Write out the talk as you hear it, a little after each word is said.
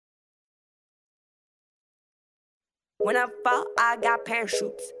When I fall, I got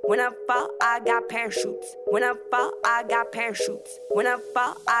parachutes. When I fall, I got parachutes. When I fall, I got parachutes. When I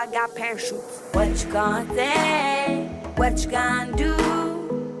fall, I got parachutes. What you gonna say? What you gonna do?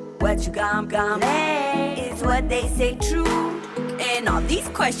 What you gonna play? Is what they say true? In all these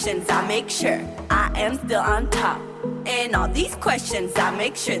questions, I make sure I am still on top. In all these questions, I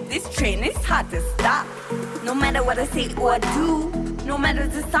make sure this train is hard to stop. No matter what I say or do, no matter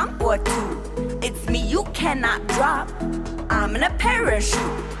the song or two, it's me you cannot drop. I'm in a parachute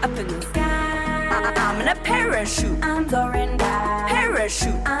up in the sky. I'm in a parachute. I'm soaring by.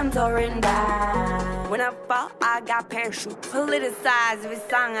 Parachute. I'm soaring by. When I fall, I got parachute. Politicize every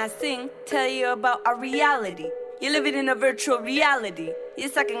song I sing. Tell you about our reality. You're living in a virtual reality. You're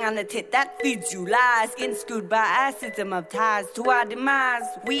sucking on the tit that feeds you lies. Getting screwed by a system of ties to our demise.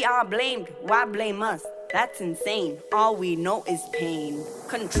 We are blamed. Why blame us? That's insane. All we know is pain.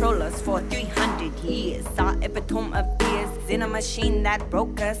 Control us for 300 years. Our epitome of fears is in a machine that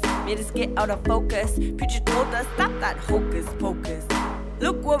broke us. Made us get out of focus. Preacher told us, stop that hocus pocus.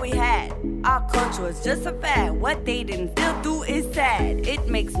 Look what we had. Our culture was just a fad. What they didn't still do is sad. It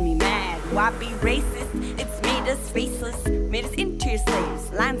makes me mad. Why be racist? It's made us faceless. Made us into your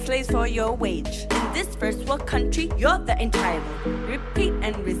slaves. Land slaves for your wage. In this first world country, you're the entitled. Repeat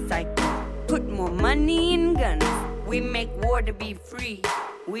and recycle. Put more money in guns. We make war to be free.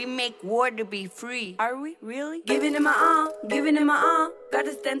 We make war to be free. Are we really? Giving him my all. Giving him my all.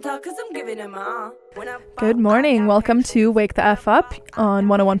 Gotta stand tall cause I'm giving him my all. Good morning. Welcome to Wake the F Up on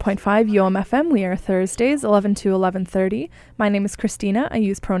 101.5 UMFM. We are Thursdays 11 to 11:30. My name is Christina. I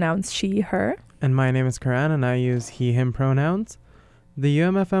use pronouns she, her. And my name is Karan and I use he, him pronouns. The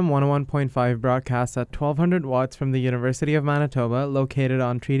UMFM 101.5 broadcasts at 1200 watts from the University of Manitoba, located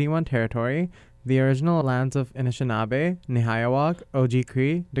on Treaty 1 territory, the original lands of Anishinaabe, Nehiyawak,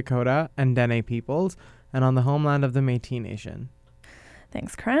 Oji-Cree, Dakota, and Dene peoples, and on the homeland of the Métis Nation.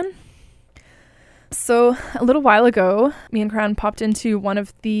 Thanks, Karan. So a little while ago, me and Karan popped into one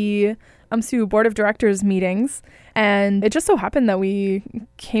of the UMSU Board of Directors meetings, and it just so happened that we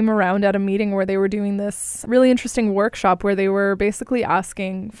came around at a meeting where they were doing this really interesting workshop where they were basically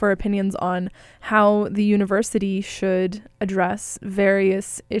asking for opinions on how the university should address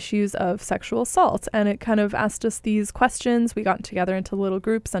various issues of sexual assault. And it kind of asked us these questions. We got together into little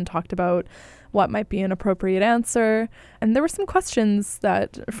groups and talked about what might be an appropriate answer. And there were some questions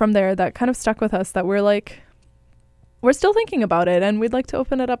that from there that kind of stuck with us that we're still thinking about it, and we'd like to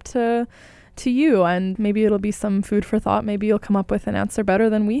open it up to you, and maybe it'll be some food for thought. Maybe you'll come up with an answer better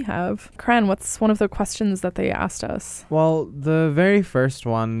than we have. Karan, what's one of the questions that they asked us? Well, the very first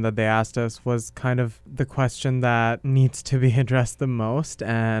one that they asked us was kind of the question that needs to be addressed the most,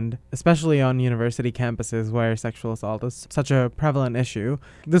 and especially on university campuses where sexual assault is such a prevalent issue.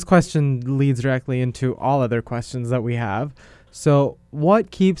 This question leads directly into all other questions that we have. So, what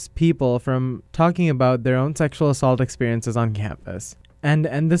keeps people from talking about their own sexual assault experiences on campus? And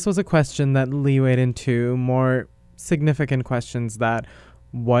this was a question that leewayed into more significant questions that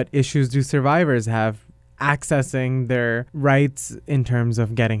what issues do survivors have accessing their rights in terms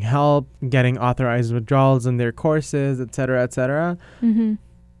of getting help, getting authorized withdrawals in their courses, etc., etc. Mm-hmm.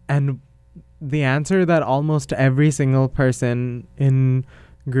 And the answer that almost every single person in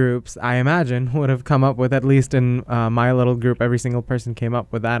groups, I imagine, would have come up with, at least in my little group, every single person came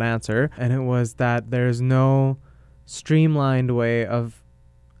up with that answer. And it was that there's no streamlined way of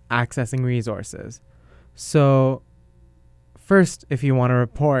accessing resources. So first, if you want to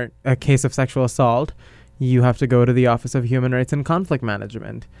report a case of sexual assault, you have to go to the Office of Human Rights and Conflict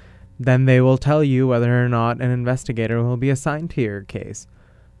Management. Then they will tell you whether or not an investigator will be assigned to your case.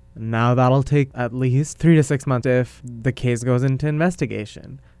 Now that'll take at least 3 to 6 months if the case goes into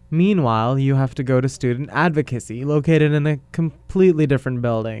investigation. Meanwhile, you have to go to student advocacy, located in a completely different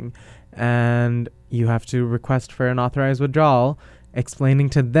building, and you have to request for an authorized withdrawal, explaining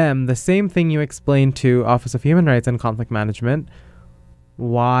to them the same thing you explained to Office of Human Rights and Conflict Management,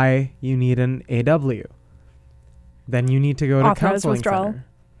 why you need an AW. Then you need to go to authorized counseling withdrawal. center.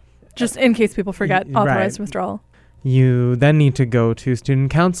 Just in case people forget, authorized right. withdrawal. You then need to go to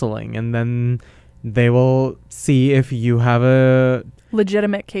student counseling, and then they will see if you have a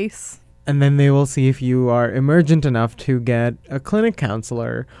legitimate case. And then they will see if you are emergent enough to get a clinic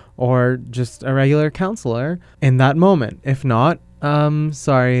counselor or just a regular counselor in that moment. If not,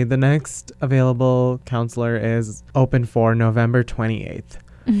 sorry, the next available counselor is open for November 28th.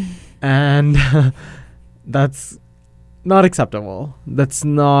 And that's not acceptable. That's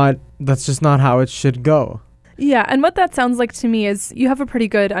just not how it should go. Yeah, and what that sounds like to me is you have a pretty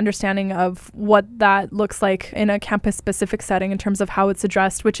good understanding of what that looks like in a campus-specific setting in terms of how it's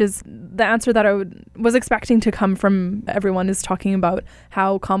addressed, which is the answer that I was expecting to come from everyone is talking about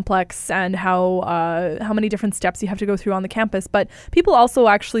how complex and how many different steps you have to go through on the campus. But people also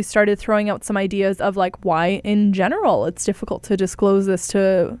actually started throwing out some ideas of like why in general it's difficult to disclose this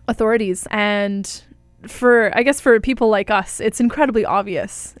to authorities. And for people like us, it's incredibly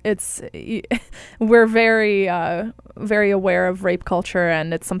obvious. We're very aware of rape culture,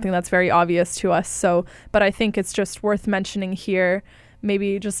 and it's something that's very obvious to us. So, but I think it's just worth mentioning here,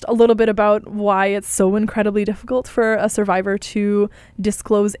 maybe just a little bit about why it's so incredibly difficult for a survivor to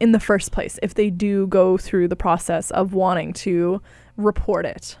disclose in the first place if they do go through the process of wanting to report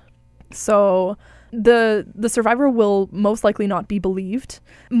it. So the survivor will most likely not be believed.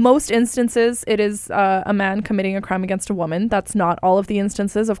 Most instances, it is a man committing a crime against a woman. That's not all of the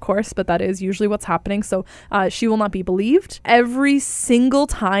instances, of course, but that is usually what's happening. So she will not be believed. Every single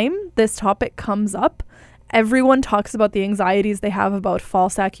time this topic comes up, everyone talks about the anxieties they have about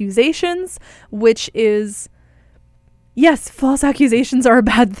false accusations, which is... Yes, false accusations are a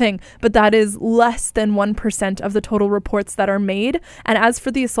bad thing, but that is less than 1% of the total reports that are made. And as for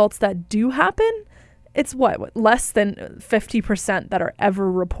the assaults that do happen, it's what less than 50% that are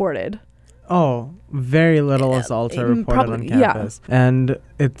ever reported. Oh, very little assaults are reported on campus. Yeah. And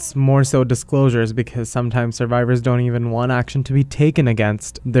it's more so disclosures, because sometimes survivors don't even want action to be taken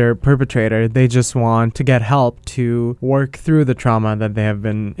against their perpetrator. They just want to get help to work through the trauma that they have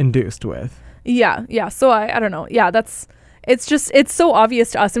been induced with. Yeah. So I don't know. Yeah, it's so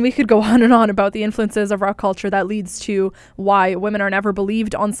obvious to us, and we could go on and on about the influences of our culture that leads to why women are never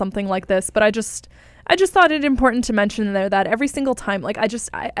believed on something like this. But I just thought it important to mention there that every single time, like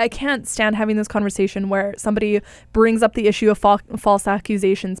I can't stand having this conversation where somebody brings up the issue of false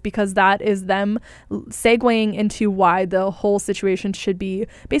accusations, because that is them segueing into why the whole situation should be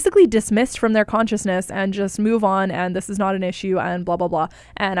basically dismissed from their consciousness and just move on, and this is not an issue and blah blah blah.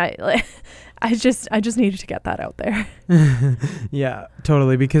 And I just needed to get that out there. Yeah,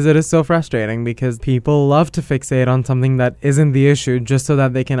 totally, because it is so frustrating, because people love to fixate on something that isn't the issue just so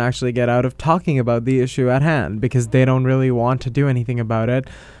that they can actually get out of talking about the issue at hand, because they don't really want to do anything about it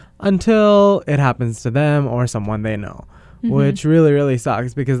until it happens to them or someone they know, which really, really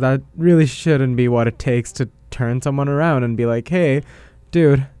sucks, because that really shouldn't be what it takes to turn someone around and be like, hey,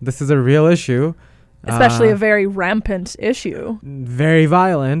 dude, this is a real issue. Especially a very rampant issue. Very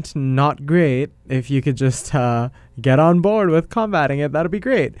violent, not great. If you could just get on board with combating it, that'd be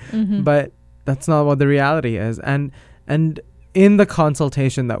great. But that's not what the reality is. And in the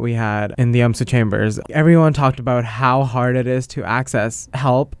consultation that we had in the UMSU chambers, everyone talked about how hard it is to access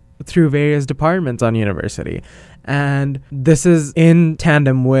help through various departments on university. And this is in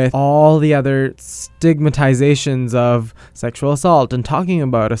tandem with all the other stigmatizations of sexual assault and talking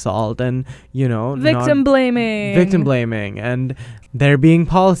about assault and, victim blaming, and there being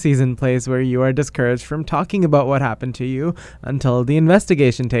policies in place where you are discouraged from talking about what happened to you until the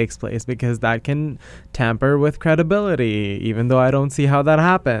investigation takes place, because that can tamper with credibility, even though I don't see how that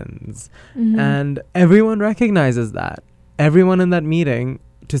happens. And everyone recognizes that. Everyone in that meeting,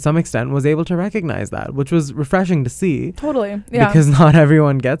 to some extent, was able to recognize that, which was refreshing to see. Totally, yeah. Because not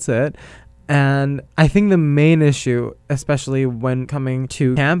everyone gets it. And I think the main issue, especially when coming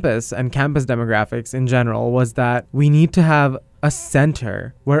to campus and campus demographics in general, was that we need to have a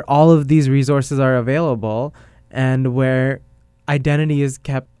center where all of these resources are available and where identity is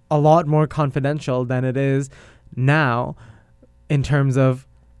kept a lot more confidential than it is now, in terms of,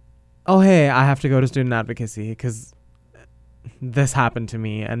 oh, hey, I have to go to student advocacy because this happened to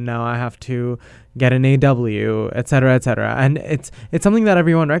me and now I have to get an AW, etc., etc. And it's something that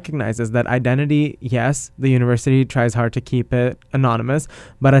everyone recognizes, that identity, yes, the university tries hard to keep it anonymous,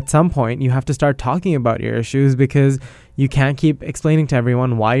 but at some point you have to start talking about your issues, because you can't keep explaining to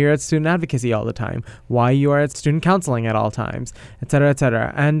everyone why you're at student advocacy all the time, why you are at student counseling at all times, etc.,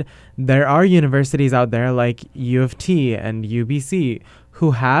 etc. And there are universities out there like U of T and UBC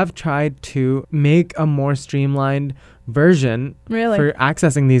who have tried to make a more streamlined version for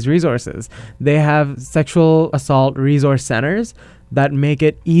accessing these resources. They have sexual assault resource centers that make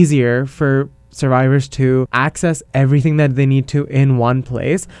it easier for survivors to access everything that they need to in one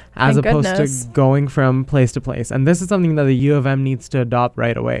place, as opposed to going from place to place. And this is something that the U of M needs to adopt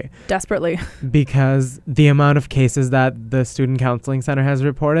right away. Desperately. Because the amount of cases that the Student Counseling Center has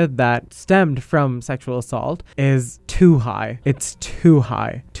reported that stemmed from sexual assault is too high. It's too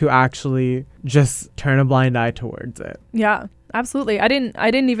high to actually just turn a blind eye towards it. Yeah. Absolutely. I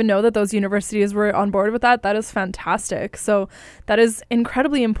didn't even know that those universities were on board with that. That is fantastic. So that is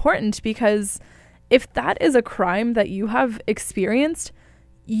incredibly important, because if that is a crime that you have experienced,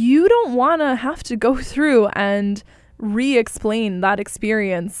 you don't want to have to go through and re-explain that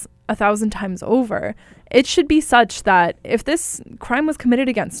experience 1,000 times over. It should be such that if this crime was committed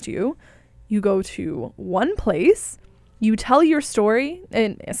against you, you go to one place, you tell your story,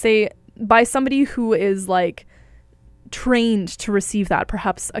 and say by somebody who is like trained to receive that,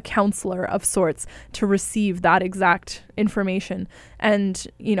 perhaps a counselor of sorts to receive that exact information, and,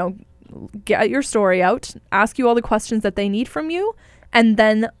 you know, get your story out, ask you all the questions that they need from you, and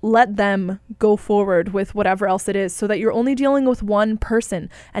then let them go forward with whatever else it is, so that you're only dealing with one person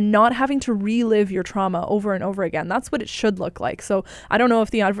and not having to relive your trauma over and over again. That's what it should look like. So I don't know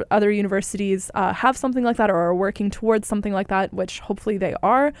if the other universities have something like that or are working towards something like that, which hopefully they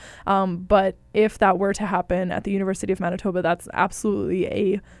are. But if that were to happen at the University of Manitoba, that's absolutely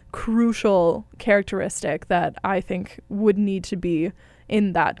a crucial characteristic that I think would need to be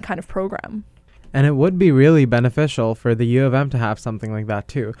in that kind of program. And it would be really beneficial for the U of M to have something like that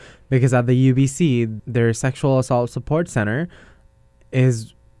too, because at the UBC, their sexual assault support center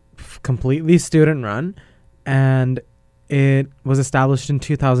is completely student run, and it was established in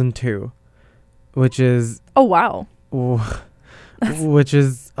 2002, which is oh wow, which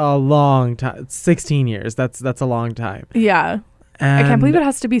is a long time. 16 years. That's a long time. Yeah, and I can't believe it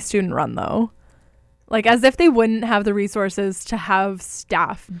has to be student run though. Like, as if they wouldn't have the resources to have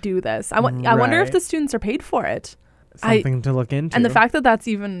staff do this. I wonder if the students are paid for it. Something to look into. And the fact that that's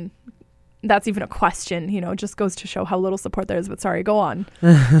even a question, you know, just goes to show how little support there is. But sorry, go on.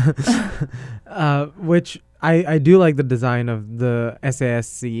 Which I do like the design of the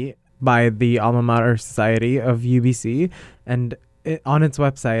SASC by the Alma Mater Society of UBC. And on its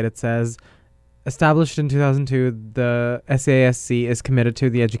website, it says, established in 2002, the SASC is committed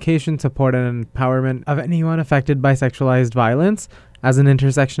to the education, support, and empowerment of anyone affected by sexualized violence. As an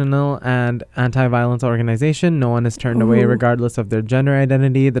intersectional and anti-violence organization, no one is turned away regardless of their gender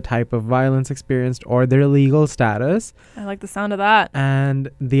identity, the type of violence experienced, or their legal status. I like the sound of that. And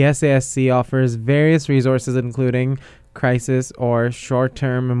the SASC offers various resources, including crisis or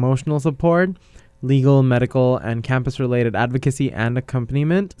short-term emotional support, legal, medical, and campus-related advocacy and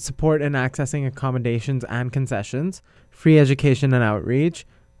accompaniment, support in accessing accommodations and concessions, free education and outreach,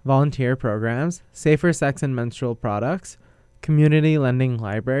 volunteer programs, safer sex and menstrual products, community lending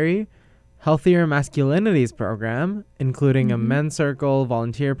library, healthier masculinities program, including a men's circle,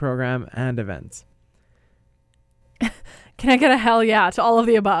 volunteer program, and events. Can I get a hell yeah to all of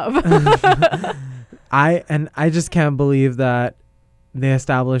the above? I just can't believe that they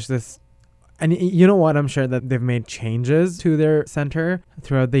established this. And you know what? I'm sure that they've made changes to their center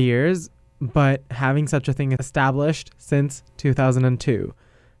throughout the years, but having such a thing established since 2002,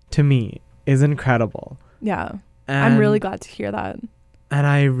 to me, is incredible. Yeah, I'm really glad to hear that. And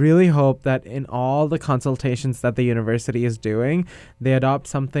I really hope that in all the consultations that the university is doing, they adopt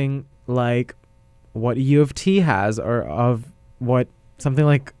something like what U of T has, or of what something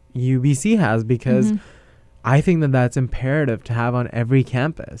like UBC has, because I think that that's imperative to have on every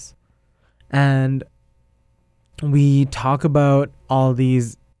campus. And we talk about all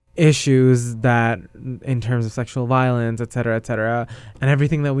these issues that in terms of sexual violence, et cetera, and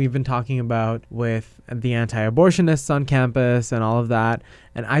everything that we've been talking about with the anti-abortionists on campus and all of that.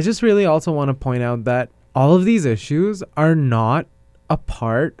 And I just really also want to point out that all of these issues are not a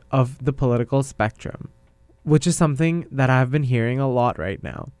part of the political spectrum, which is something that I've been hearing a lot right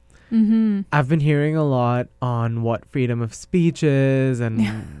now. I've been hearing a lot on what freedom of speech is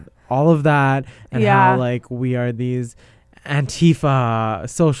and all of that, and how like we are these Antifa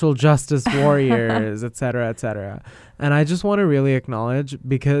social justice warriors, et cetera. And I just want to really acknowledge,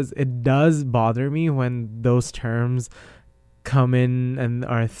 because it does bother me when those terms come in and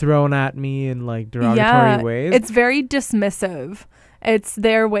are thrown at me in like derogatory ways. It's very dismissive. It's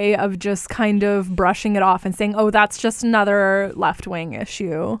their way of just kind of brushing it off and saying, oh, that's just another left-wing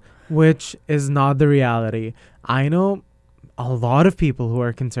issue. Which is not the reality. I know a lot of people who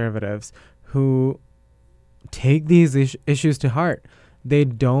are conservatives who take these issues to heart. They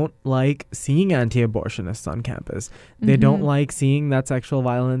don't like seeing anti-abortionists on campus. They don't like seeing that sexual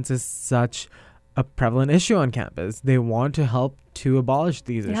violence is such a prevalent issue on campus. They want to help to abolish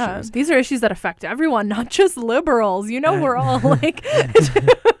these issues. These are issues that affect everyone, not just liberals. You know, we're all like...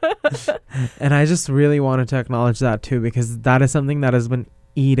 And I just really wanted to acknowledge that too, because that is something that has been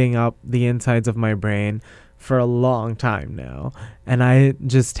eating up the insides of my brain for a long time now. And I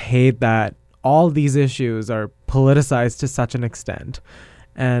just hate that all these issues are politicized to such an extent.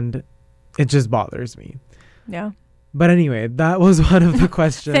 And it just bothers me. Yeah. But anyway, that was one of the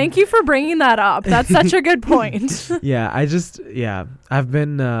questions. Thank you for bringing that up. That's such a good point. I've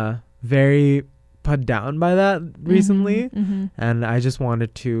been very put down by that recently. And I just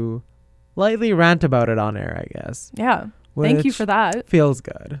wanted to lightly rant about it on air, I guess. Yeah. Thank you which for that. feels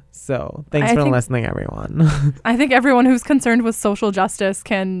good. So thanks for listening, everyone. I think everyone who's concerned with social justice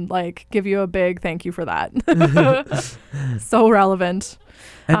can like give you a big thank you for that. So relevant.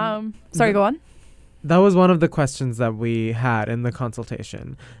 Sorry, go on. That was one of the questions that we had in the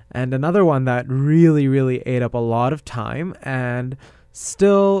consultation. And another one that really, really ate up a lot of time and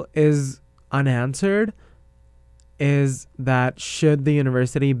still is unanswered is that should the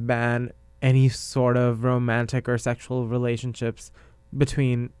university ban any sort of romantic or sexual relationships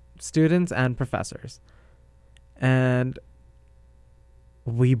between students and professors? And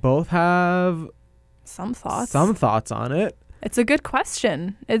we both have some thoughts on it. It's a good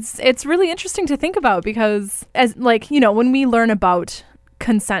question. It's really interesting to think about because as like, you know, when we learn about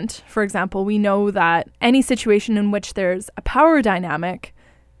consent, for example, we know that any situation in which there's a power dynamic,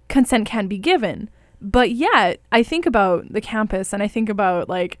 consent can be given. But yet I think about the campus and I think about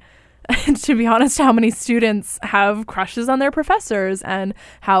like, to be honest, how many students have crushes on their professors and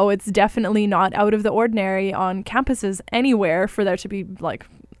how it's definitely not out of the ordinary on campuses anywhere for there to be like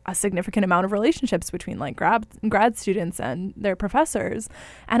a significant amount of relationships between like grad students and their professors.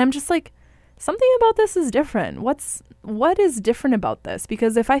 And I'm just like, something about this is different. What is different about this?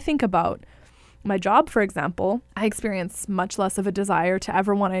 Because if I think about my job, for example, I experience much less of a desire to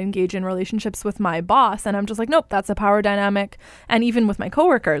ever want to engage in relationships with my boss. And I'm just like, nope, that's a power dynamic. And even with my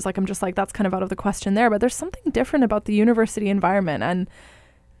coworkers, like, I'm just like, that's kind of out of the question there. But there's something different about the university environment. And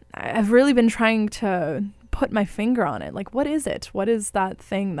I've really been trying to put my finger on it. Like, what is it? What is that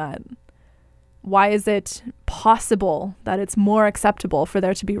thing why is it possible that it's more acceptable for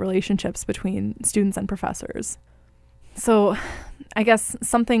there to be relationships between students and professors? So I guess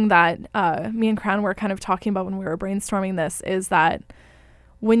something that me and Cran were kind of talking about when we were brainstorming this is that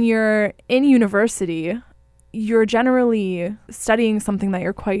when you're in university, you're generally studying something that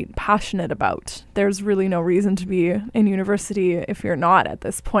you're quite passionate about. There's really no reason to be in university if you're not at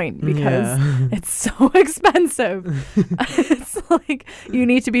this point because it's so expensive. It's like you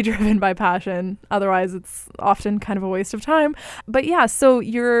need to be driven by passion. Otherwise, it's often kind of a waste of time. But yeah, so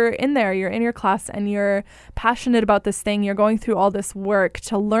you're in there, you're in your class and you're passionate about this thing. You're going through all this work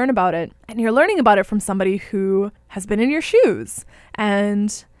to learn about it. And you're learning about it from somebody who has been in your shoes.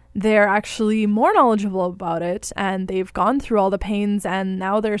 And they're actually more knowledgeable about it and they've gone through all the pains and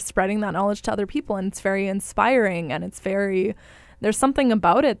now they're spreading that knowledge to other people and it's very inspiring and there's something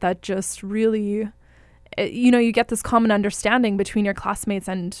about it that just really, you know, you get this common understanding between your classmates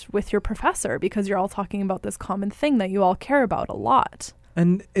and with your professor because you're all talking about this common thing that you all care about a lot.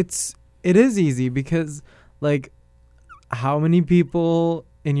 And it is easy because like how many people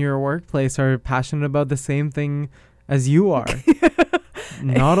in your workplace are passionate about the same thing as you are?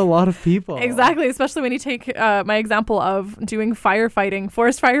 Not a lot of people. Exactly, especially when you take my example of doing forest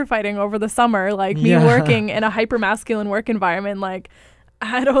firefighting over the summer, like me working in a hyper-masculine work environment, like,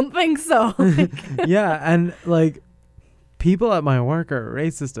 I don't think so. Yeah, and like, people at my work are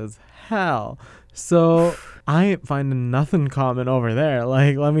racist as hell. So I ain't finding nothing common over there,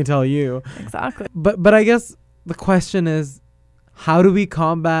 like, let me tell you. Exactly. But I guess the question is, how do we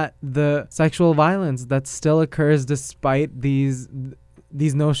combat the sexual violence that still occurs despite these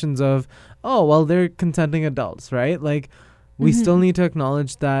notions of, oh, well, they're consenting adults, right? Like, we still need to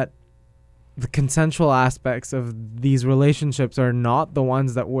acknowledge that the consensual aspects of these relationships are not the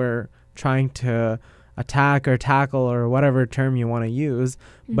ones that we're trying to attack or tackle or whatever term you want to use,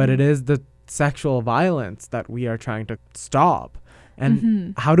 but it is the sexual violence that we are trying to stop.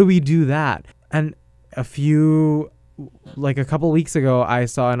 And how do we do that? And a couple weeks ago, I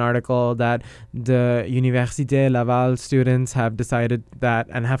saw an article that the Université Laval students have decided that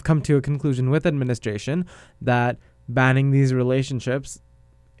and have come to a conclusion with administration that banning these relationships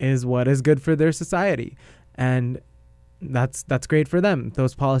is what is good for their society. And that's great for them.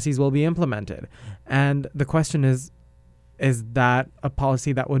 Those policies will be implemented. And the question is that a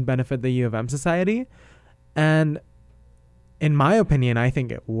policy that would benefit the U of M society? And in my opinion, I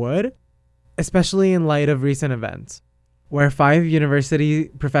think it would, especially in light of recent events, where 5 university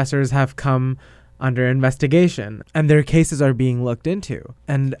professors have come under investigation and their cases are being looked into.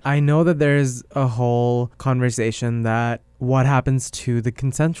 And I know that there's a whole conversation that what happens to the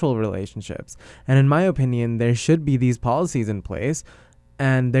consensual relationships. And in my opinion, there should be these policies in place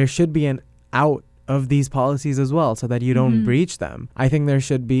and there should be an out of these policies as well so that you don't breach them. I think there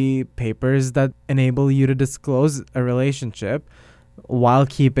should be papers that enable you to disclose a relationship while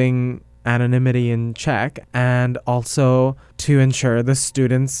keeping anonymity in check, and also to ensure the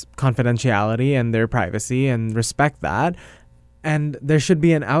students' confidentiality and their privacy and respect that. And there should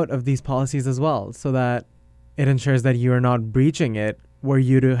be an out of these policies as well, so that it ensures that you are not breaching it were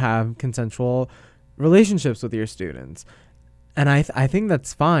you to have consensual relationships with your students. And I think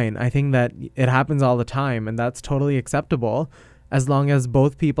that's fine. I think that it happens all the time, and that's totally acceptable as long as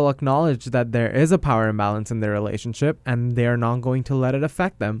both people acknowledge that there is a power imbalance in their relationship and they're not going to let it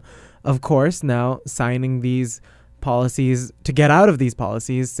affect them. Of course, now signing these policies to get out of these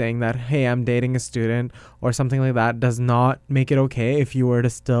policies, saying that, hey, I'm dating a student or something like that, does not make it okay if you were to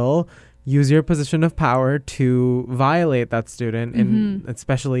still use your position of power to violate that student and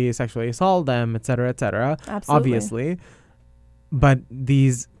especially sexually assault them, etc., etc. Obviously. But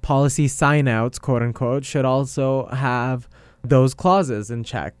these policy sign-outs, quote-unquote, should also have those clauses in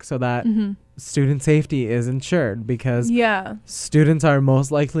check so that student safety is ensured, because students are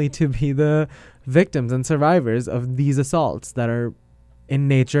most likely to be the victims and survivors of these assaults that are in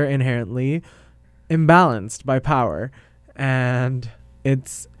nature inherently imbalanced by power. And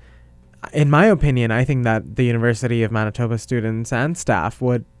it's, in my opinion, I think that the University of Manitoba students and staff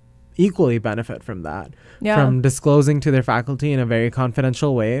would equally benefit from that, from disclosing to their faculty in a very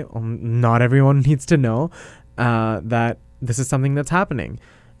confidential way. Not everyone needs to know that this is something that's happening.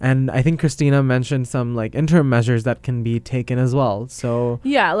 And I think Christina mentioned some like interim measures that can be taken as well. So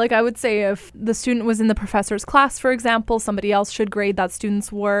yeah, like I would say if the student was in the professor's class, for example, somebody else should grade that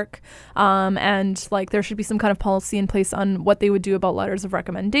student's work. And like there should be some kind of policy in place on what they would do about letters of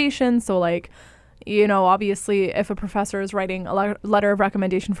recommendation. So like, you know, obviously if a professor is writing a letter of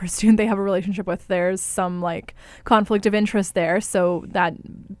recommendation for a student they have a relationship with, there's some like conflict of interest there. So that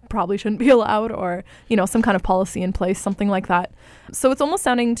probably shouldn't be allowed, or, you know, some kind of policy in place, something like that. So it's almost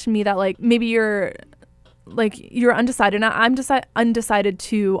sounding to me that like maybe you're undecided. Now I'm undecided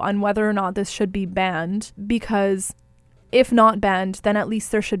too on whether or not this should be banned, because if not banned, then at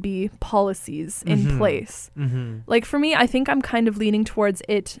least there should be policies in place. Like for me, I think I'm kind of leaning towards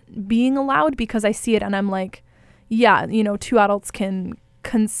it being allowed, because I see it and I'm like, yeah, you know, 2 adults can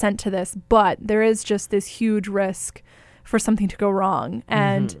consent to this, but there is just this huge risk for something to go wrong.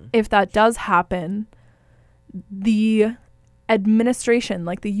 And if that does happen, the administration,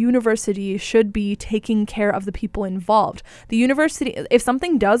 like the university, should be taking care of the people involved. The university, if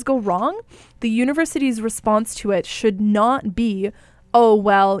something does go wrong, the university's response to it should not be, oh,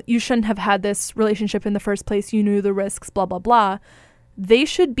 well, you shouldn't have had this relationship in the first place, you knew the risks, blah, blah, blah. They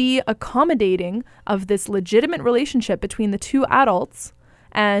should be accommodating of this legitimate relationship between the 2 adults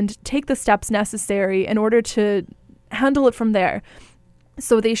and take the steps necessary in order to handle it from there.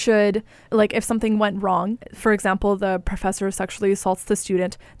 So they should, like, if something went wrong, for example, the professor sexually assaults the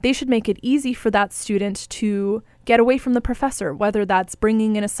student, they should make it easy for that student to get away from the professor, whether that's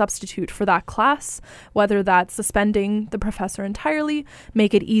bringing in a substitute for that class, whether that's suspending the professor entirely,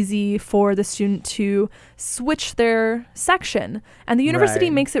 make it easy for the student to switch their section. And the university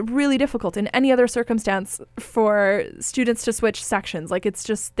makes it really difficult in any other circumstance for students to switch sections. Like, it's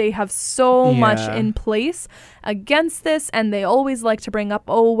just, they have so much in place against this, and they always like to bring up,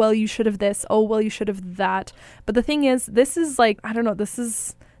 oh, well, you should have this, oh, well, you should have that. But the thing is, this is like, I don't know, this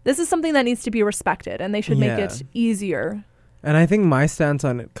is something that needs to be respected, and they should make it easier. And I think my stance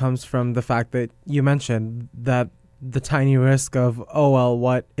on it comes from the fact that you mentioned that the tiny risk of, oh, well,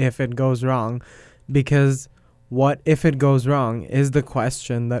 what if it goes wrong? Because what if it goes wrong is the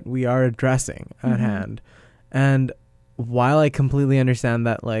question that we are addressing at hand. And while I completely understand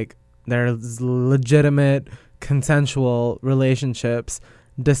that, like, there's legitimate consensual relationships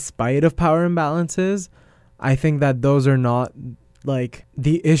despite of power imbalances, I think that those are not like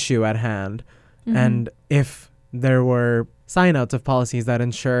the issue at hand. And if there were sign-outs of policies that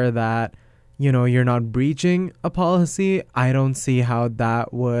ensure that, you know, you're not breaching a policy, I don't see how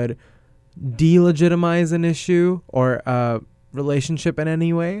that would delegitimize an issue or a relationship in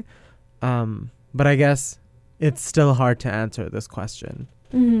any way. But I guess it's still hard to answer this question.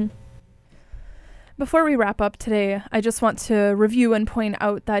 Before we wrap up today, I just want to review and point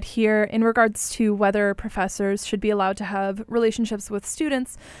out that here, in regards to whether professors should be allowed to have relationships with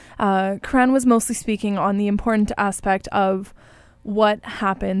students, Karan was mostly speaking on the important aspect of what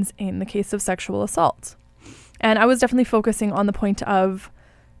happens in the case of sexual assault. And I was definitely focusing on the point of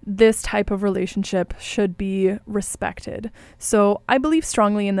this type of relationship should be respected. So I believe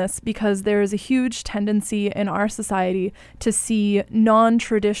strongly in this because there is a huge tendency in our society to see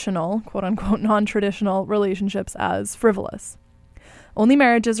non-traditional, quote unquote, non-traditional relationships as frivolous. Only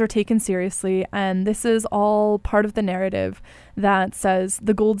marriages are taken seriously, and this is all part of the narrative that says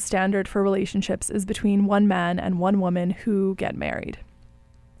the gold standard for relationships is between one man and one woman who get married.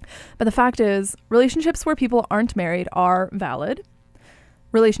 But the fact is, relationships where people aren't married are valid.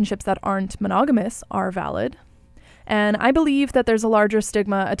 Relationships that aren't monogamous are valid. And I believe that there's a larger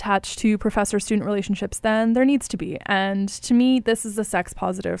stigma attached to professor-student relationships than there needs to be. And to me, this is a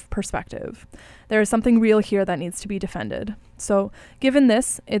sex-positive perspective. There is something real here that needs to be defended. So given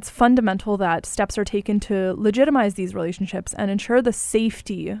this, it's fundamental that steps are taken to legitimize these relationships and ensure the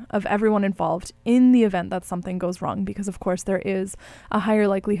safety of everyone involved in the event that something goes wrong, because of course there is a higher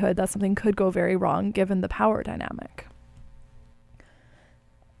likelihood that something could go very wrong given the power dynamic.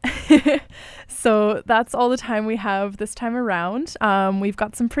 So that's all the time we have this time around. We've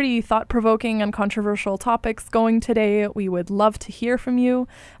got some pretty thought-provoking and controversial topics going today. We would love to hear from you.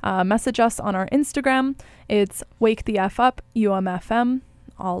 Message us on our Instagram. It's Wake the F Up, UMFM,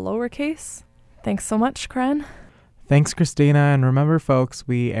 all lowercase. Thanks so much, Kren. Thanks, Christina. And remember, folks,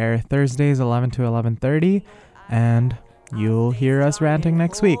 we air Thursdays 11 to 11:30, and you'll hear us ranting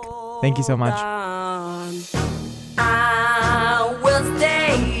next week. Thank you so much. I will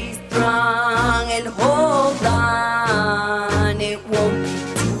stay strong and hold on. It won't be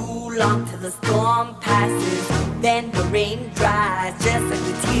too long till the storm passes. Then the rain dries, just like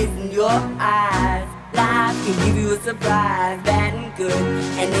the tears in your eyes. Life can give you a surprise, bad and good.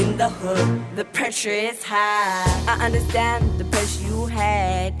 And in the hood, the pressure is high. I understand the pressure you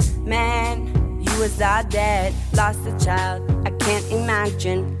had. Man, you was our dad, lost a child. I can't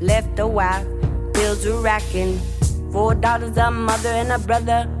imagine, left a wife, bills are racking. 4 daughters, a mother and a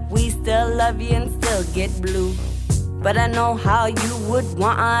brother. We still love you and still get blue. But I know how you would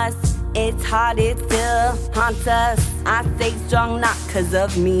want us. It's hard, it still haunts us. I stay strong not 'cause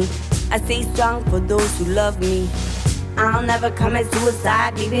of me. I stay strong for those who love me. I'll never commit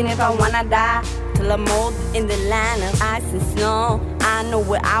suicide, even if I wanna die. Till I'm old in the land of ice and snow. I know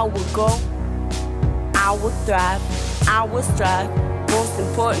where I will go. I will thrive, I will strive. Most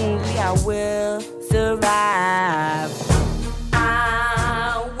importantly, I will survive.